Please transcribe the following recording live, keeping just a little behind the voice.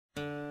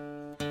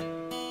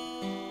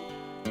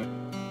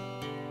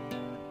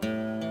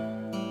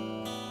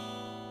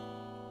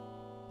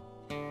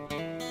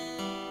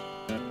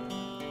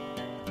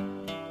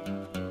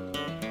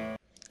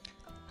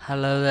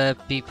Hello there,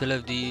 people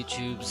of the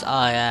YouTubes.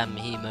 I am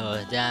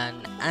Wahdan,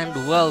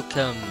 and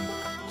welcome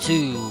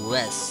to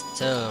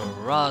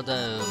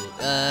Westerado.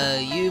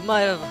 You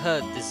might have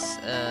heard this.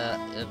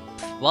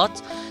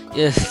 What?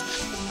 Yeah.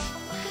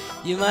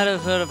 You might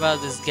have heard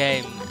about this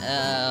game,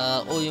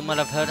 or you might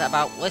have heard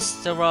about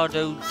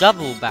Westerado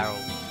Double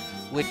Barrel,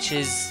 which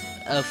is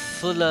a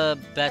fuller,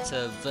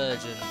 better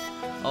version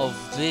of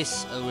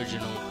this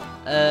original.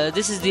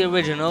 This is the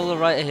original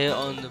right here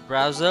on the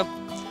browser.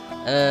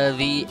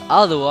 The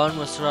other one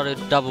was rather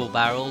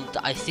double-barreled.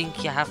 I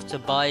think you have to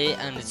buy it,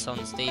 and it's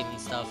on Steam and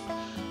stuff.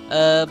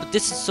 But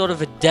this is sort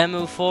of a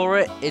demo for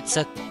it. It's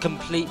a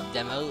complete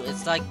demo.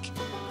 It's like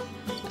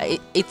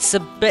it's a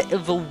bit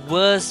of a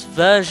worse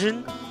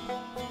version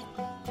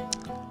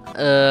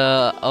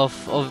of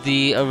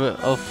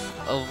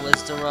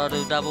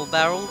Westerado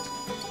double-barreled.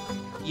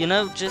 You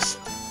know, just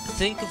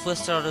think of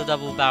Westerado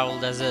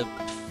double-barreled as a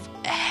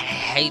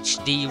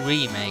HD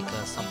remake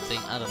or something.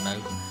 I don't know.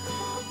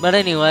 But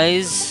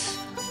anyways,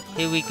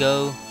 here we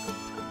go.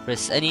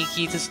 Press any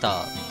key to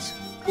start.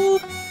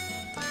 Boop.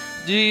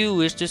 Do you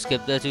wish to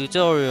skip the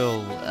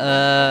tutorial?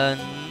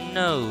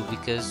 No,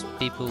 because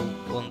people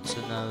want to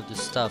know the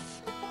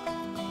stuff.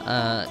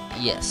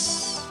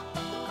 Yes.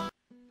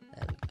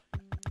 There we go.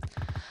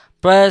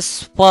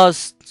 Press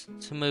was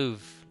to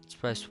move.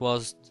 Press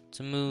was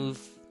to move.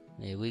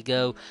 Here we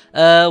go.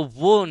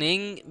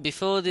 Warning,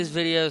 before this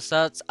video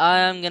starts, I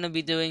am gonna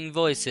be doing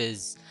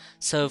voices.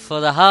 So for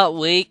the Heart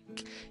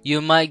Week,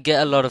 you might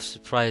get a lot of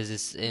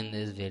surprises in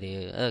this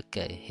video.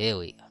 Okay, here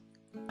we go.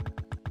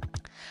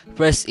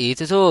 Press E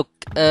to talk.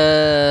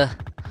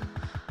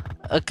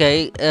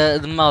 Okay,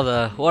 the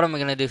mother. What am I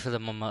gonna do for the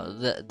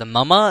mama? The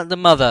mama? The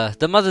mother.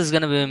 The mother's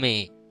gonna be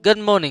me. Good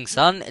morning,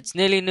 son. It's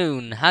nearly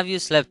noon. Have you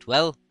slept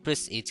well?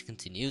 Press E to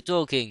continue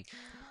talking.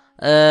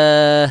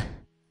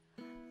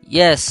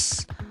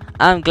 Yes.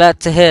 I'm glad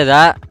to hear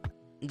that,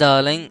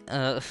 darling.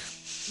 That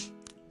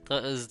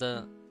was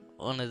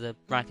one of the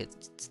bracket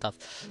stuff.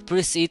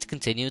 Proceed to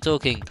continue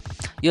talking.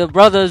 Your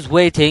brother's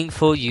waiting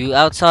for you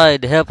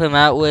outside. Help him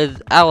out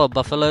with our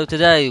buffalo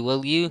today,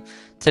 will you?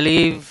 To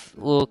leave,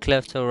 walk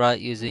left or right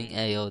using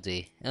A or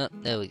D. Oh,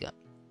 there we go.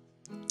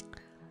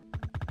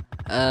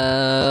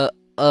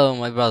 Oh,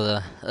 my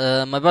brother.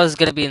 My brother's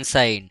gonna be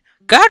insane.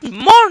 Good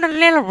morning,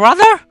 little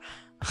brother.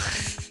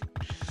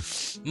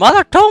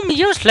 Mother told me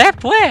you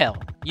slept well.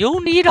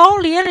 You'll need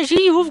all the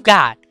energy you've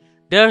got.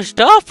 There's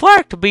tough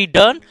work to be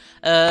done.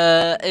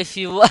 If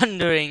you're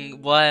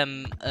wondering why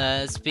I'm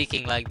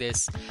speaking like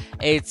this,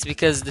 it's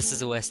because this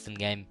is a Western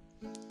game.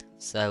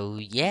 So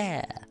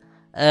yeah.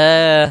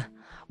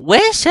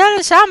 We're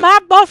selling some of our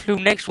buffalo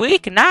next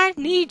week, and I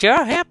need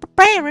your help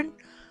preparing.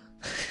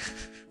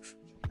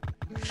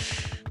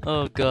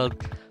 Oh God.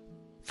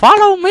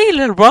 Follow me,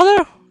 little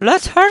brother.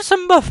 Let's herd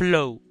some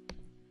buffalo.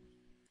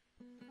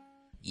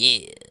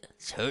 Yeah,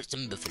 let's herd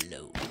some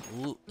buffalo.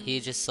 Ooh,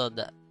 he just saw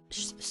that.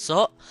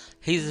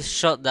 He just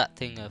shot that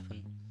thing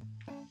open.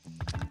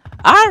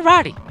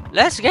 Alrighty,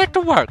 let's get to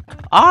work.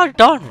 All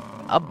done.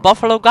 A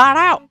buffalo got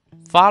out.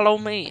 Follow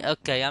me.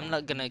 Okay, I'm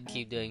not gonna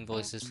keep doing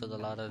voices for the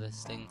lot of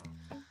this thing.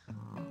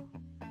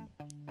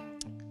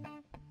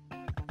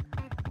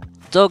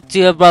 Talk to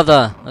your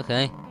brother.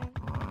 Okay.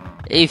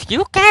 If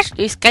you catch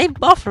the escaped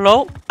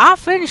buffalo, I'll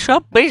finish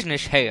up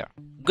business here.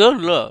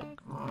 Good luck.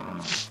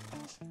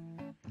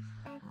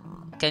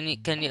 Can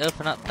you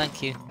open up?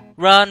 Thank you.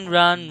 Run,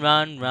 run,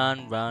 run,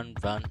 run, run,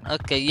 run.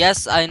 Okay,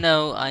 yes, I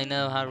know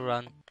how to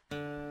run.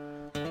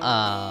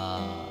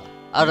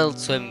 Adult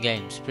Swim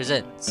Games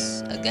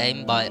presents a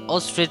game by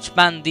Ostrich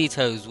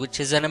Banditos, which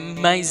is an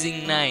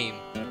amazing name.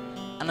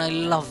 And I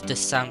love this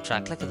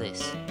soundtrack. Look at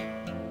this.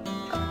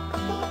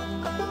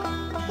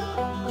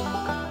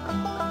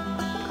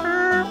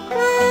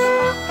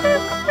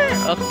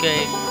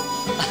 Okay,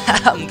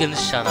 I'm gonna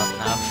shut up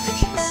now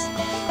because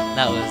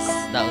that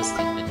was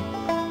stupid.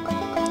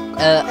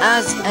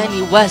 As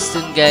any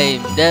Western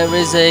game, there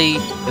is a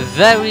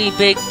very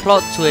big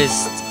plot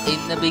twist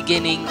in the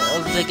beginning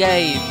of the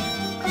game.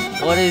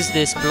 What is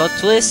this plot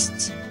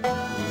twist?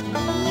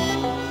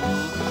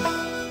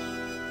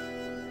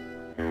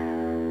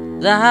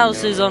 The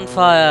house is on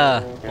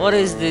fire. What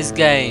is this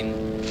game?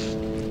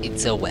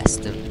 It's a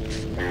Western.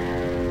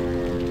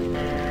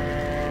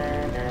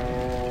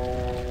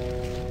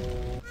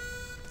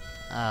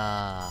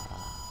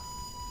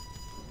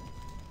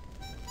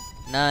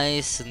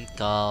 Nice and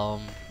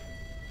calm.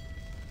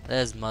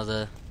 There's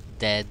mother,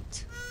 dead.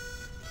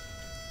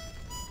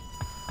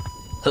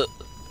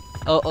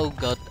 Oh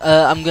God.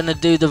 I'm gonna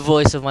do the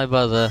voice of my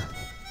brother.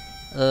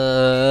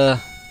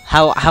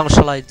 How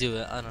shall I do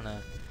it? I don't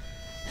know.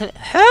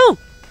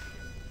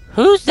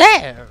 Who's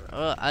there?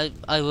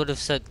 I would have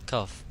said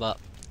cough, but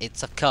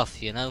it's a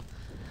cough, you know.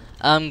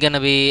 I'm gonna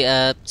be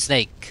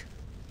Snake,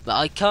 but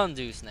I can't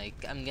do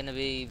Snake. I'm gonna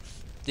be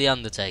the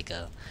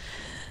Undertaker.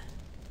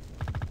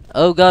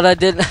 Oh God, I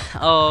didn't.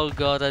 Oh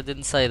God, I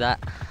didn't say that.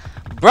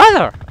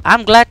 Brother,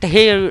 I'm glad to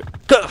hear you.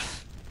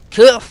 Cuff,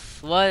 cuff.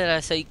 Why did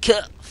I say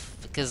cuff?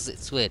 Because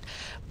it's weird.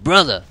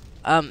 Brother,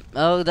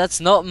 oh,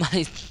 that's not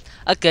my.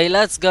 Okay,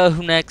 let's go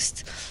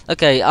next.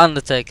 Okay,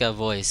 Undertaker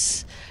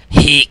voice.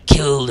 He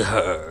killed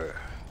her.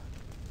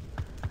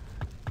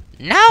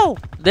 No,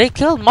 they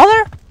killed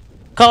mother?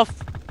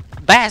 Cough,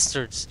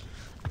 bastards.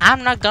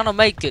 I'm not gonna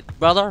make it,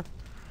 brother.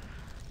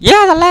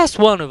 You're the last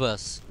one of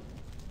us.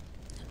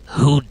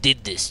 Who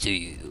did this to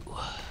you?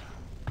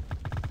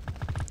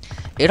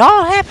 It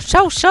all happened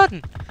so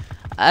sudden.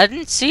 I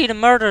didn't see the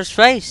murderer's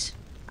face.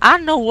 I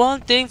know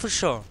one thing for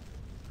sure.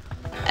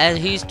 As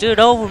he stood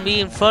over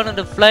me in front of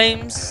the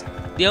flames,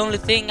 the only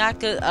thing I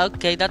could...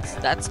 Okay,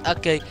 that's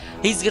okay.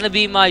 He's gonna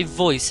be my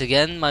voice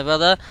again, my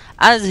brother.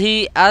 As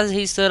he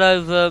stood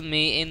over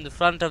me in the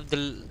front of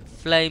the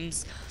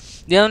flames,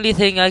 the only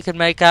thing I could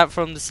make out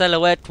from the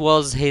silhouette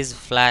was his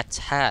flat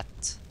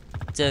hat.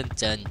 Dun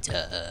dun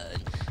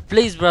dun.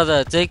 Please,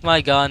 brother, take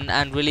my gun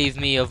and relieve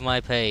me of my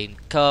pain.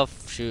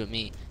 Cough, shoot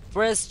me.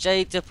 Press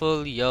J to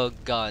pull your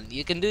gun.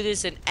 You can do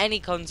this in any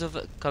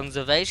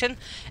conversation.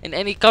 In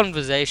any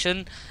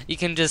conversation, you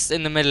can just,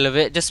 in the middle of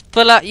it, just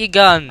pull out your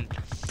gun.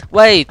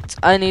 Wait,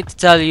 I need to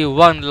tell you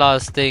one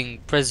last thing.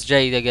 Press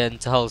J again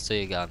to holster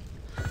your gun.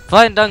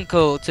 Find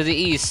Uncle to the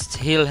east.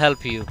 He'll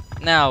help you.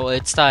 Now,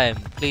 it's time.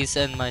 Please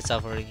end my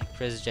suffering.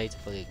 Press J to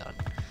pull your gun.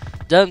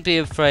 Don't be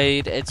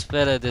afraid. It's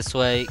better this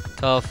way.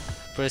 Cough.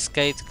 Press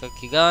K to cock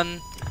your gun.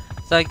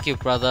 Thank you,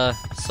 brother.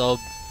 Sob.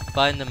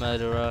 Find the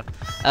murderer.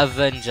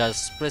 Avenge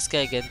us. Press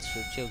K again to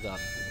shoot your gun.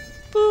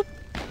 Boop.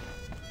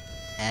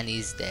 And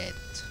he's dead.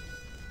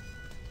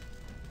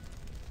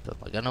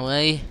 Put my gun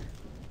away.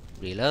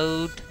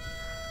 Reload.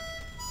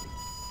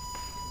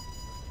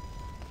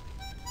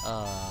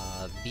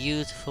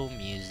 Beautiful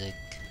music.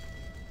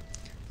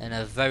 In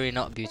a very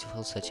not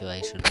beautiful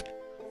situation.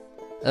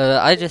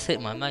 I just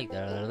hit my mic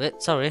there a little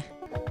bit. Sorry.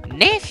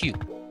 Nephew!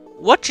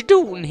 What you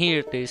doing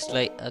here this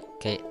late?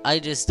 Okay, I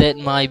just did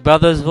my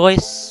brother's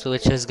voice,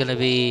 which is gonna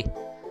be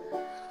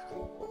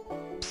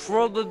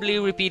probably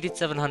repeated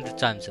 700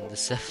 times in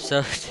this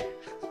episode.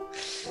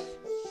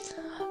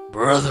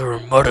 Brother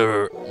and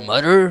mother,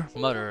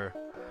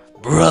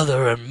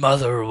 brother and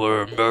mother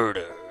were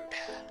murdered.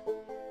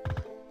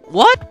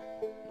 What?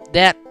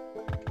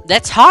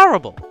 That's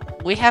horrible.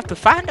 We have to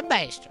find the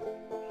bastard.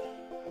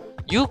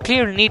 You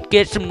clearly need to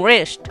get some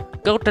rest.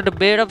 Go to the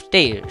bed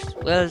upstairs.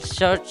 We'll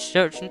start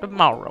searching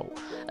tomorrow.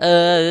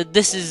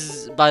 This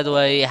is, by the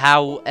way,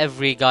 how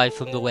every guy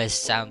from the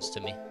West sounds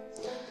to me.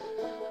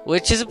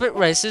 Which is a bit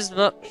racist,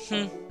 but,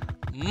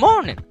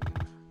 Morning.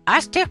 I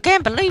still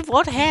can't believe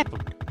what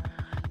happened.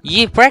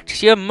 You can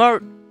practice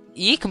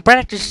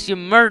your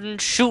murder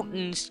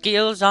shooting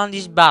skills on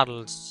these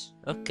bottles.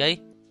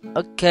 Okay.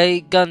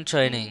 Okay, gun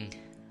training.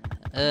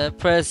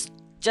 Press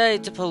J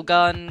to pull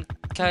gun,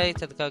 K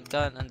to the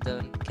gun, and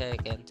then K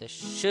again to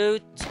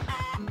shoot.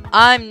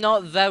 I'm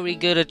not very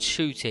good at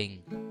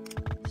shooting,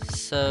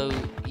 so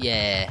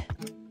yeah.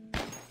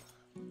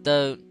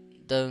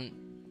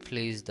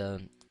 Please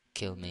don't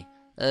kill me.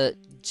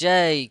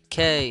 J,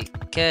 K,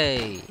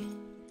 K,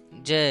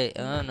 J.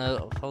 Oh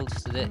no, I've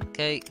holstered it.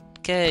 K,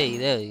 K.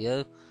 There we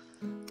go.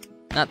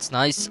 That's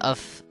nice.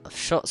 I've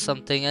shot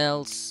something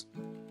else.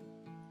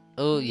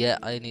 Oh yeah,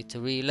 I need to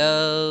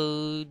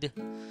reload.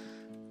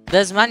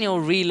 There's manual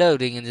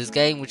reloading in this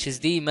game, which is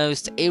the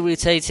most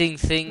irritating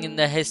thing in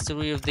the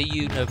history of the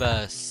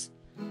universe.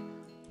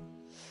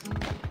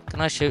 Can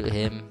I shoot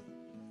him?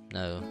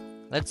 No.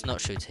 Let's not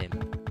shoot him.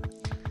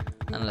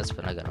 And let's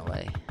put our gun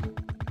away.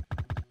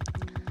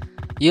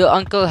 Your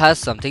uncle has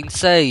something to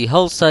say.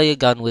 Holster your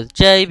gun with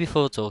J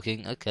before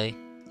talking. Okay.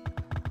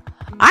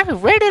 Are you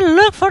ready to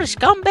look for the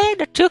scumbag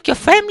that took your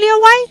family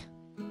away?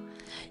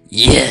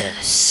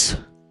 Yes.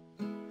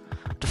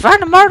 To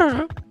find the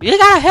murderer, you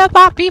gotta help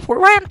out people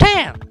around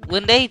town.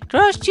 When they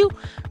trust you,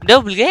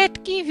 they'll be glad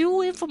to give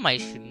you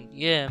information.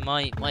 Yeah,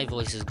 my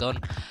voice is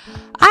gone.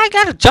 I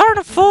got a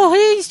journal for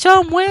you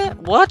somewhere.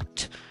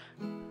 What?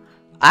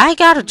 I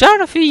got a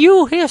journal for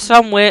you here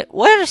somewhere.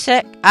 Wait a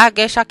sec. I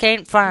guess I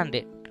can't find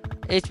it.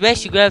 It's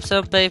best you grab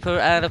some paper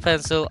and a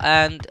pencil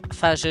and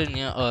fashion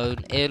your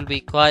own. It'll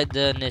be quite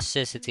the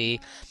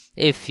necessity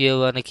if you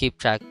want to keep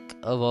track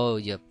of all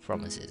your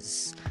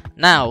promises.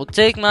 Now,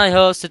 take my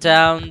horse to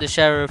town. The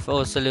sheriff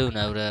or saloon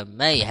owner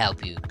may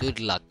help you. Good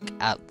luck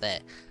out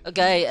there.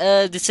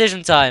 Okay,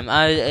 decision time.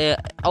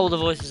 All the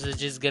voices are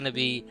just gonna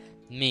be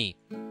me.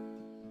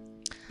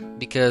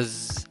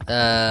 Because,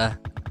 I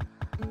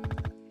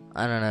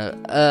don't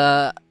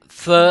know.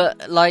 For,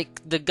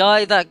 like, the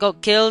guy that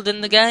got killed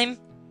in the game,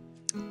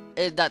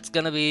 that's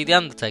gonna be the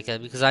Undertaker,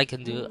 because I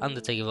can do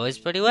Undertaker voice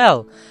pretty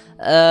well.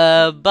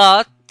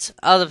 But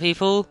other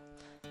people,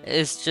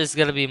 it's just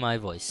gonna be my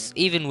voice.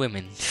 Even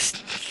women.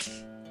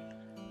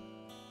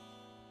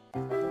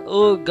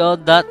 Oh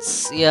god,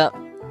 that's... yeah.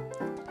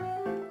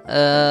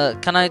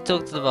 Can I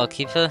talk to the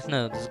barkeeper?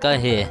 No, there's a guy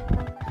here.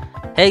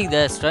 Hey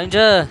there,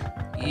 stranger.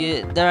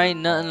 There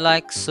ain't nothing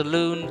like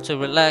saloon to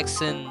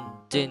relax in,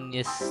 didn't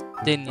you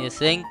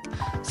think?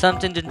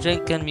 Something to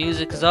drink and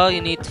music is all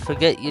you need to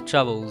forget your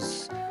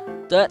troubles.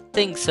 Don't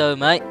think so,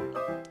 mate.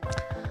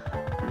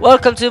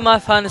 Welcome to my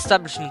fine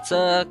establishment,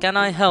 sir. Can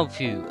I help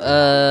you?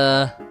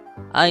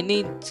 I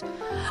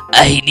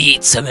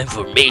need some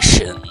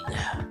information.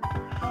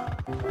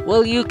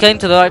 Well, you came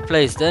to the right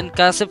place then.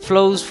 Gossip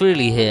flows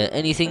freely here.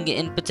 Anything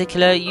in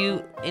particular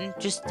you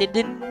interested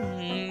in?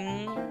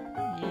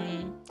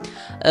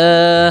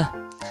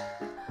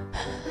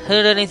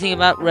 Heard anything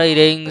about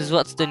ratings?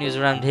 What's the news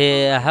around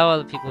here? How are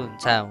the people in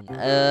town?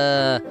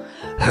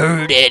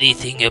 Heard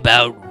anything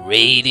about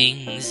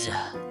ratings?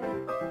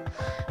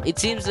 It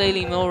seems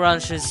lately more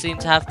ranchers seem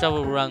to have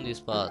trouble around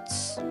these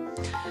parts.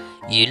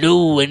 You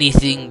know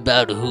anything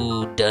about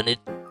who done it?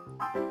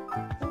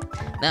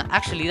 Now,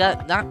 actually,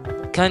 that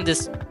kind of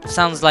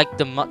sounds like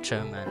the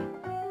Macho Man.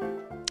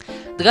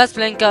 The guys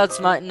playing cards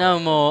might know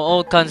more.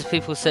 All kinds of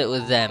people sit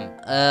with them.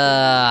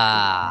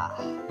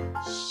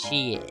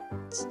 Shit.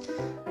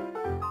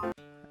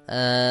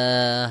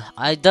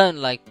 I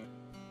don't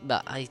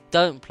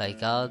play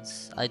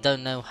cards. I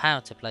don't know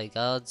how to play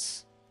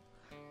cards,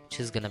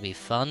 which is gonna be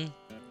fun.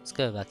 Let's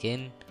go back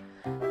in.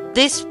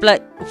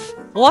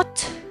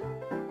 What?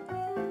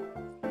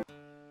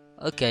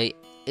 Okay,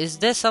 is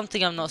there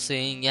something I'm not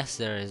seeing? Yes,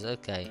 there is.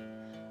 Okay,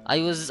 I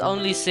was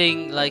only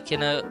seeing, like, you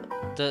know,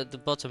 the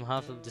bottom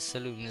half of the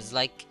saloon is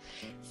like,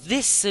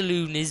 this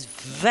saloon is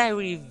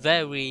very,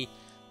 very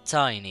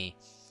tiny.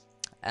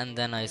 And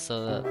then I saw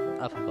the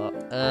upper part.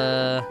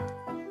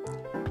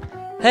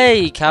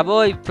 Hey,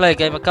 cowboy, play a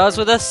game of cards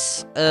with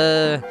us?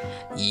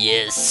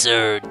 Yes,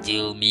 sir,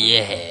 deal me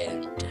a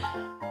hand.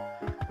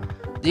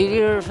 Do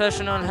you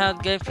reflection on how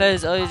the game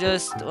plays, or you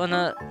just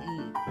wanna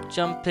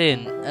jump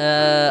in?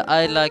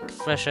 I like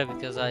fresher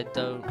because I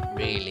don't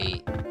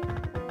really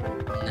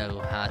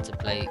know how to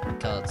play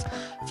cards.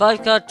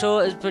 5-card draw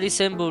is pretty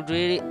simple,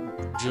 really.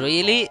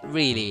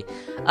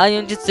 Are you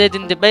interested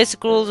in the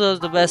basic rules or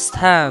the best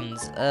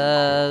hands?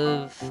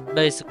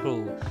 Basic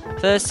rule.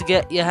 First, to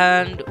get your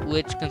hand,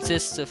 which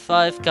consists of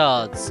 5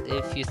 cards.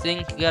 If you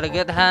think you got a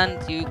good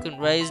hand, you can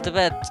raise the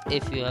bet.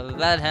 If you have a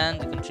bad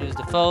hand, you can choose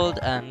to fold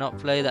and not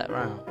play that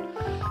round.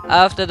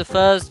 After the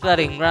first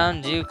betting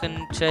round, you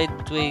can trade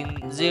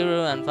between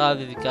 0 and 5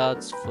 of your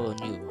cards for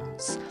new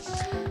ones.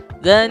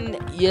 Then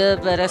you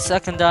bet a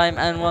second time,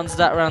 and once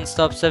that round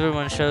stops,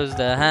 everyone shows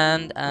their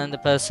hand, and the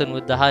person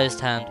with the highest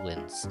hand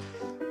wins.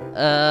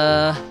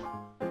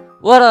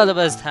 What are the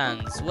best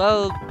hands?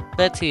 Well,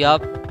 Betty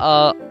Up,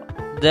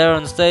 there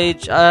on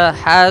stage,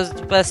 has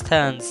the best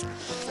hands.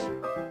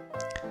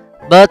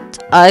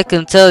 But I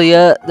can tell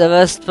you the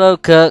best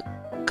poker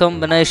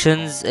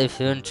combinations, if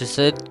you're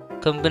interested.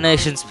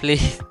 Combinations,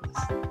 please.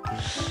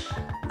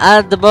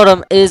 At the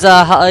bottom is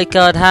a high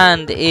card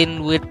hand,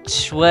 in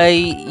which way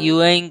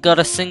you ain't got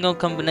a single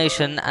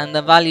combination and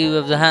the value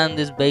of the hand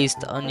is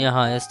based on your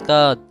highest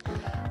card.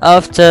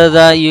 After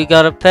that you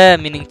got a pair,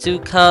 meaning 2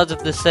 cards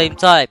of the same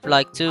type,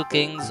 like 2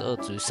 kings or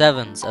 2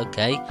 sevens,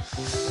 okay.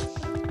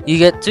 You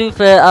get 2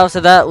 pair after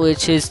that,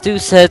 which is 2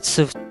 sets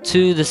of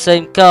 2 the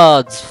same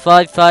cards.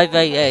 5, 5,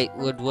 8, 8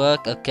 would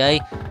work,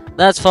 okay.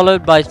 That's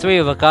followed by 3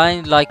 of a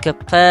kind, like a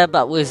pair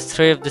but with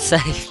 3 of the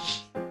same.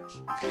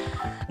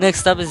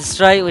 Next up is a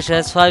straight, which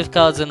has 5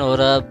 cards in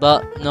order,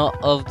 but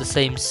not of the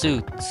same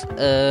suit.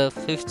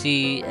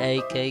 50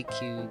 A K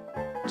Q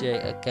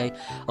J, okay.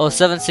 Or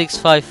 7 6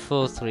 5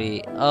 4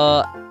 3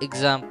 are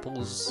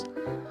examples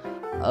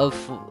of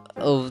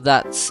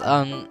that.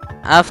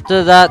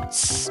 After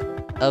that's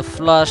a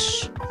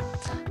flush.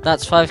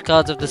 That's 5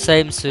 cards of the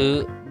same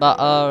suit, but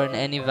are in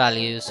any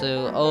value,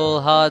 so all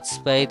hearts,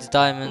 spades,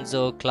 diamonds,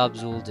 or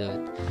clubs will do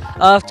it.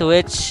 After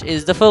which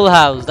is the full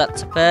house.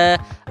 That's a pair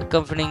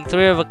accompanying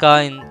 3 of a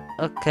kind.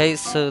 Okay,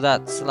 so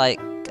that's like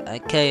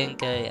K and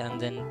K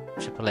and then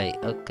triple A.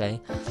 Okay.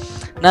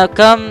 Now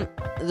come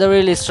the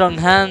really strong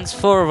hands.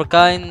 4 of a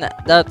kind.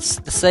 That's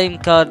the same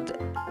card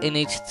in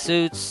each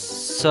suit,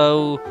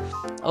 so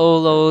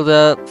all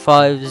the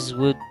 5s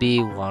would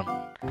be 1.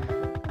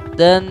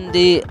 Then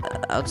the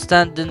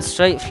outstanding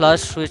straight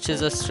flush, which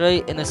is a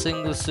straight in a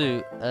single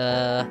suit,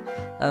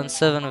 and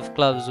 7 of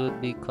clubs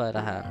would be quite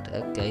a hand,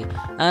 okay.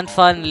 And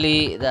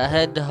finally, the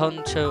head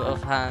honcho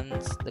of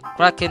hands, the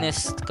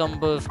crackinest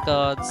combo of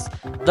cards,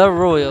 the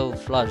royal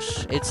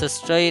flush. It's a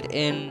straight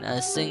in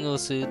a single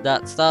suit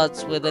that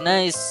starts with an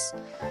ace.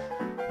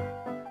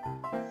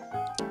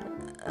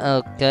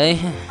 Okay.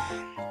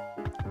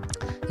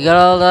 You got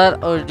all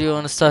that, or do you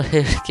want to start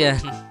here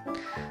again?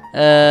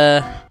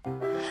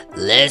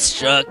 Let's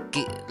start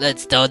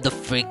the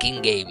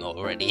freaking game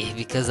already,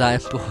 because I'm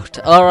bored.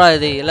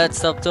 Alrighty, let's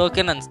stop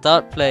talking and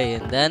start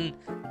playing, then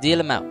deal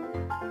them out.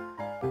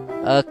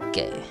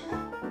 Okay.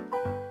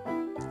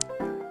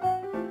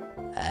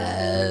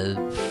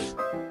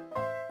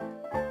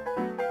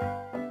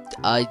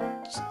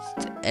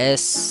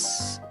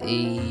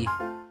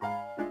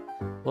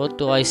 What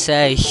do I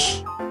say?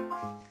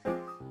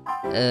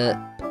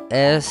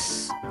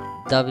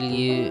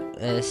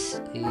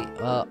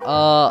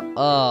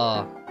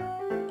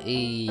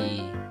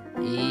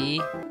 E.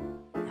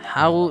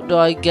 How do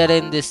I get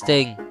in this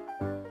thing?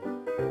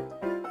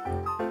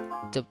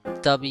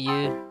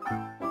 W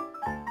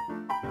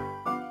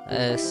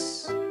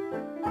S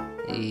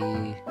E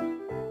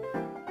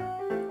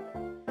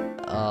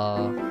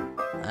R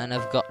and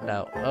I've gotten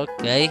out.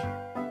 Okay.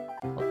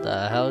 What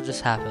the hell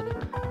just happened?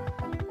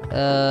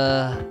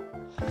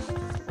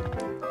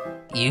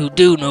 You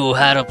do know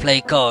how to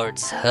play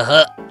cards.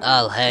 Haha,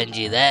 I'll hand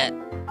you that.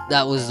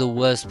 That was the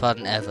worst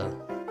pun ever.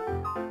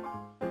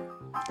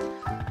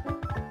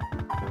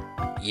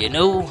 You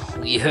know,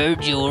 we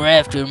heard you were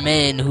after a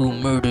man who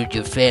murdered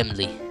your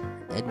family.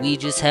 And we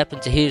just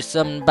happened to hear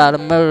something about a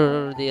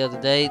murder the other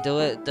day.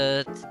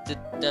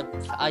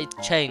 I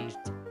changed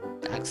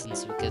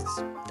accents because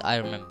I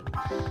remembered.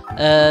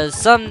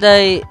 Some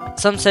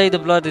say the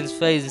blood in his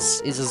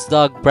face is as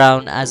dark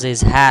brown as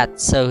his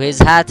hat, so his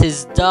hat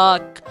is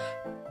dark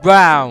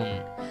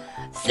brown.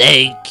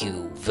 Thank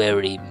you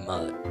very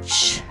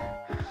much.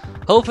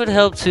 Hope it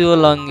helps you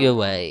along your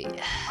way.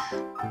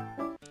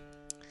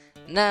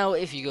 Now,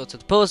 if you go to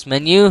the post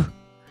menu, you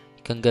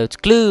can go to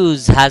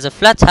clues. Has a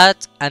flat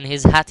hat, and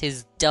his hat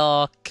is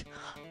dark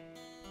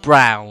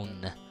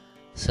brown.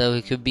 So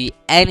it could be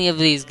any of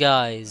these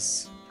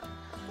guys.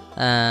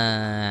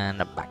 And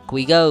back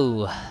we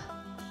go.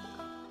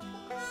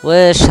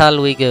 Where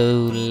shall we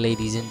go,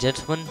 ladies and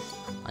gentlemen?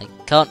 I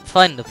can't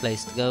find the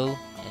place to go,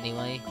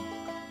 anyway.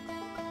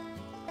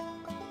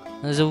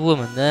 There's a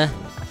woman there.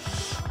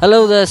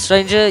 Hello there,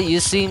 stranger. You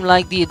seem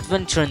like the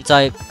adventuring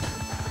type.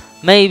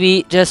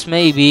 Maybe, just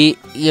maybe,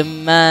 you're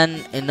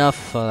man enough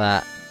for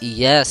that.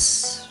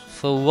 Yes.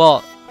 For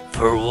what?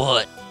 For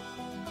what?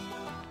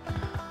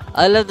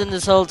 I lived in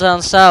this whole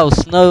town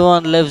south. No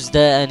one lives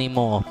there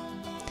anymore.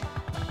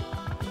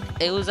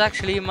 It was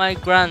actually my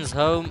grand's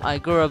home. I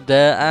grew up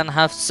there and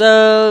have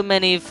so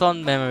many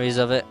fond memories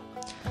of it.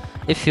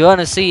 If you want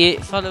to see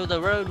it, follow the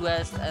road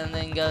west and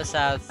then go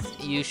south.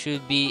 You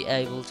should be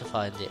able to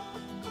find it.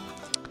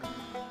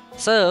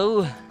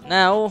 So,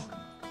 now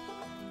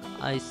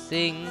I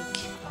think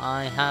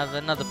I have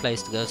another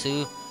place to go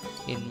to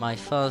in my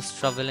first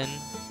traveling.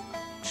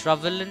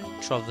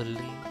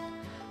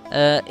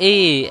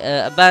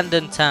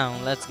 Abandoned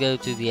town. Let's go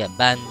to the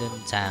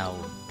abandoned town.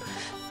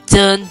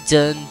 Dun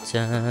dun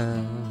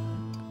dun.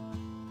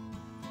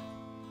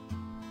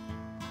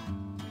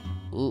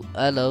 Ooh,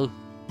 hello.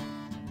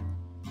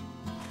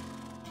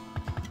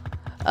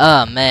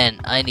 Ah man,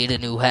 I need a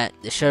new hat.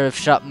 The sheriff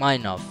shot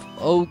mine off.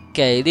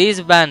 Okay, these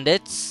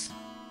bandits.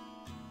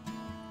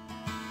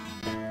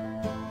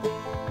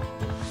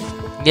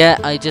 Yeah,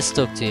 I just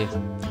talked to you.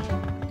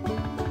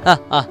 Ha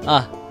ha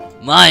ha.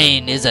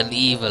 Mine is an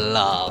evil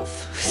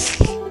laugh.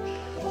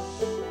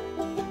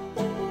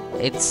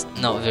 It's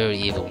not very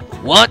evil.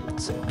 What?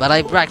 But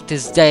I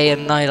practiced day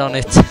and night on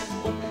it.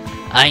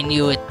 I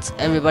knew it.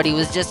 Everybody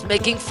was just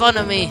making fun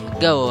of me.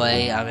 Go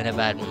away. I'm in a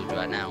bad mood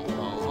right now.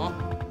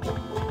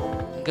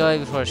 Go away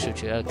before I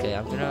shoot you. Okay,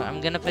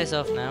 I'm gonna piss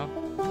off now.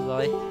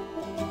 Goodbye.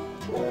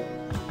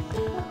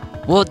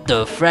 What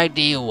the frack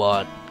do you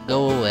want?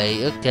 Go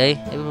away. Okay,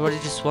 everybody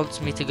just wants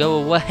me to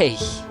go away.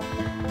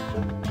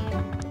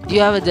 Do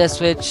you have a death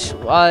switch?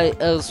 Why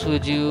else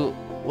would you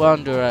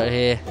wander out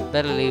here?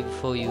 Better leave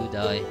before you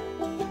die.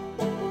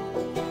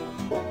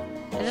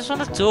 I just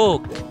want to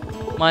talk.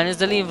 Mine is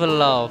the evil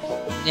laugh.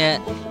 Yeah,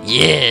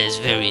 it's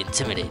very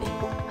intimidating.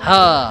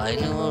 Ha! I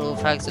knew all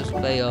the practice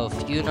would pay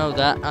off. You know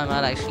that I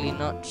might actually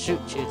not shoot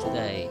you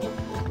today.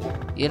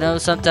 You know,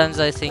 sometimes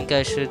I think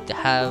I should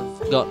have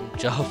gotten a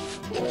job.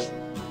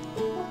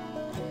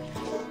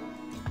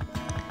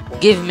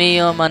 Give me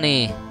your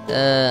money.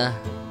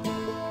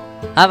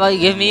 How about you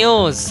give me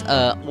yours?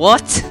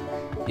 What?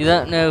 You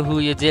don't know who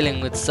you're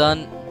dealing with,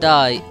 son.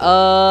 Die.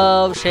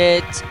 Oh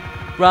shit.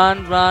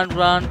 Run.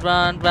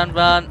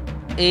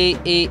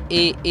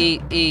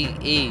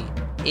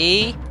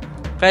 E.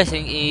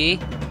 Pressing E.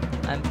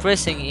 I'm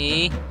pressing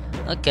E.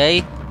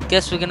 Okay.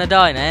 Guess we're gonna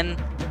die then.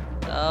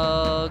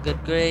 Oh,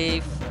 good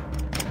grief.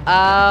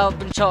 I've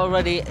been shot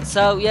already.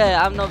 So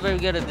yeah, I'm not very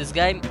good at this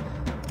game.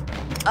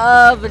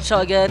 I've been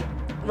shot again.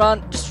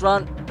 Run, just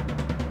run.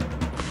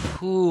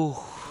 Whew.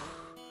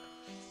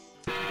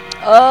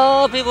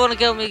 Oh, people want to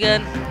kill me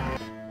again.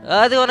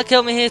 They want to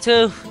kill me here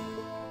too.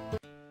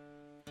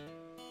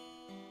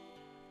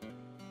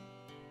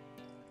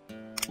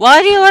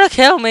 Why do you want to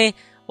kill me?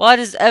 Why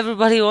does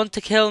everybody want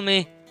to kill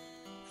me?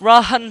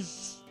 Run.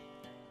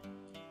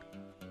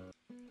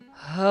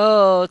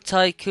 Oh,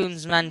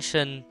 Tycoon's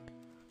mansion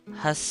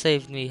has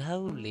saved me.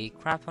 Holy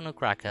crap on a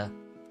cracker.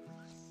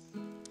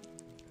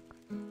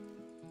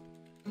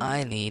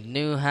 I need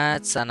new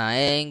hats and I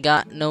ain't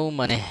got no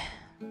money.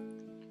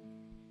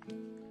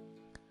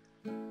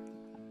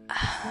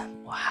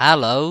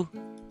 Hello?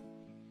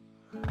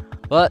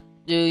 What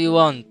do you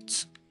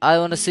want? I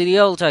want to see the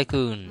old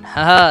Tycoon.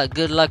 Haha,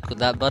 good luck with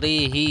that,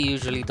 buddy. He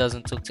usually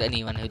doesn't talk to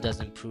anyone who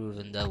doesn't prove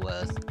in their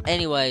worth.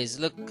 Anyways,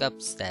 look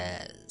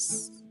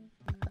upstairs.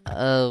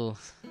 Oh.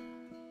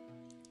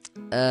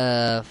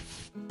 I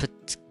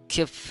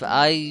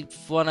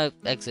wanna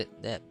exit.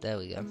 There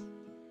we go.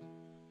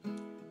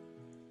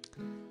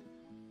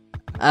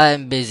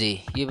 I'm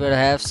busy. You better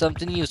have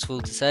something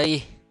useful to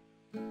say.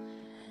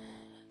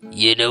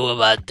 You know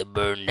about the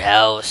burned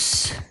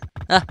house?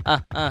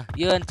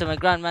 You enter my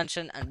grand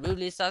mansion and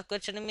rudely start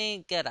questioning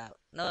me? Get out.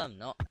 No, I'm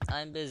not.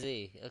 I'm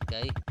busy.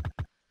 Okay.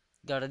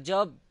 Got a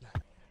job?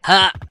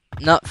 Ha!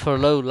 Not for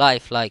low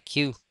life like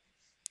you.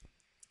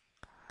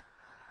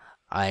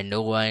 I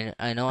know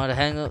how to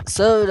hang up.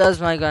 So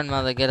does my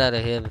grandmother. Get out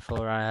of here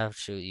before I have to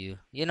shoot you.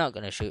 You're not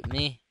gonna shoot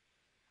me.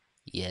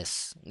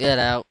 Yes. Get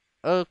out.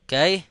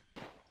 Okay.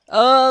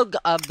 Oh,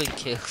 I've been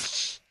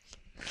killed.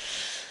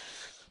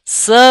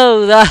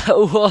 So that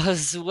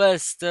was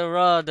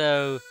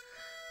Westerado.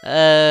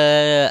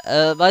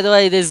 By the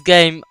way, this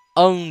game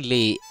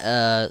only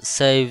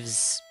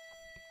saves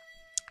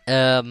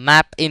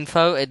map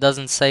info. It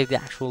doesn't save the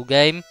actual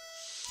game.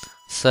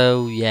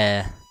 So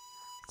yeah.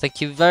 Thank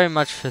you very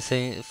much for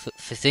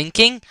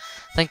thinking.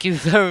 Thank you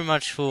very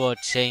much for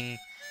watching.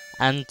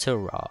 And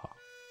ta-ra.